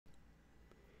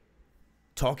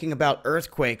talking about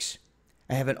earthquakes,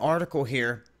 I have an article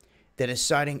here that is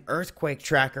citing Earthquake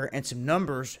Tracker and some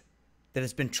numbers that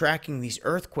has been tracking these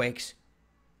earthquakes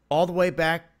all the way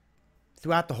back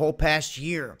throughout the whole past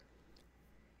year.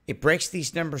 It breaks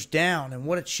these numbers down, and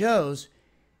what it shows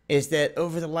is that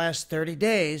over the last 30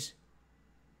 days,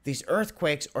 these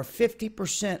earthquakes are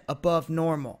 50% above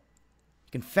normal.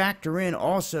 You can factor in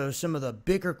also some of the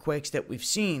bigger quakes that we've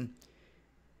seen,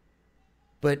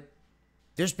 but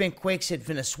there's been quakes hit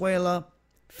Venezuela,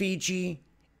 Fiji,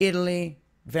 Italy,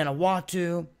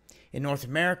 Vanuatu. In North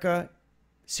America,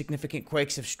 significant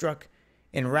quakes have struck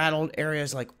in rattled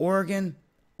areas like Oregon,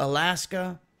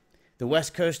 Alaska, the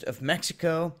west coast of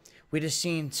Mexico. We just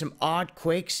seen some odd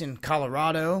quakes in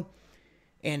Colorado,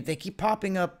 and they keep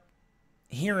popping up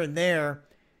here and there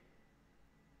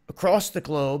across the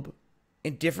globe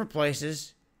in different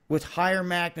places with higher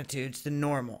magnitudes than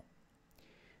normal.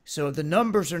 So the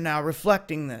numbers are now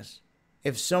reflecting this.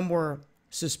 If some were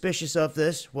suspicious of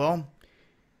this, well,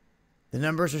 the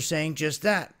numbers are saying just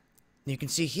that. You can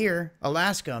see here,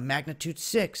 Alaska, magnitude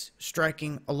 6,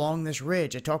 striking along this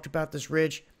ridge. I talked about this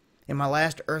ridge in my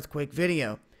last earthquake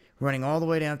video, running all the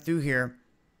way down through here.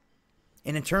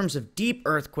 And in terms of deep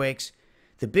earthquakes,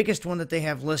 the biggest one that they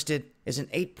have listed is an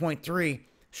 8.3,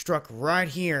 struck right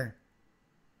here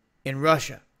in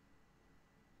Russia.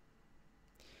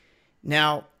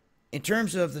 Now, in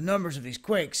terms of the numbers of these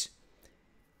quakes,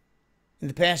 in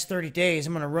the past 30 days,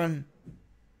 I'm going to run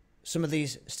some of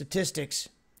these statistics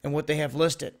and what they have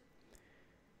listed.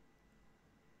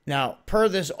 Now, per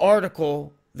this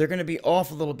article, they're going to be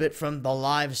off a little bit from the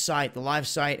live site. The live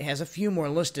site has a few more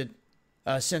listed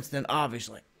since then,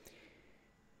 obviously.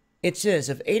 It says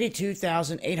of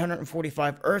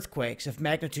 82,845 earthquakes of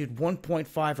magnitude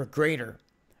 1.5 or greater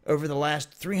over the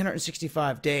last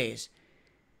 365 days,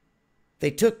 they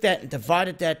took that and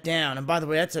divided that down. And by the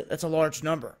way, that's a large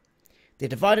number. They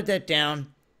divided that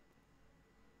down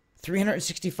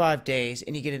 365 days,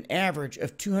 and you get an average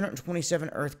of 227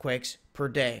 earthquakes per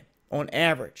day on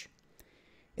average.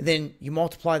 And then you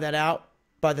multiply that out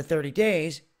by the 30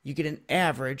 days, you get an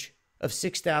average of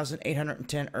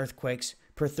 6,810 earthquakes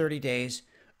per 30 days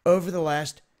over the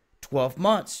last 12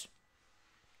 months.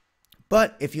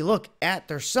 But if you look at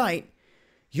their site,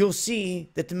 you'll see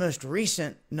that the most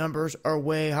recent numbers are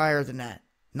way higher than that.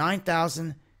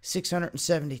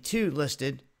 9,672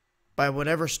 listed by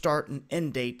whatever start and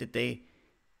end date that they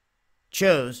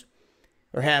chose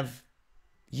or have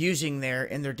using there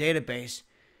in their database.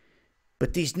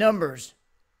 But these numbers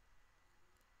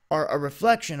are a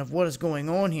reflection of what is going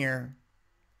on here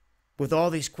with all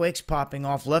these quakes popping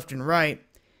off left and right.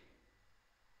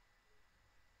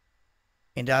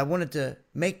 And I wanted to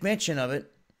make mention of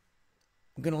it.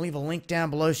 I'm going to leave a link down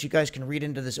below so you guys can read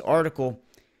into this article.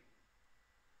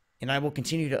 And I will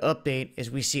continue to update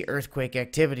as we see earthquake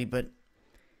activity, but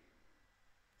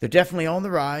they're definitely on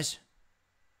the rise.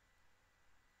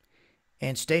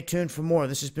 And stay tuned for more.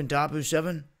 This has been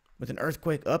Dabu7 with an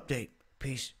earthquake update.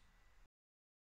 Peace.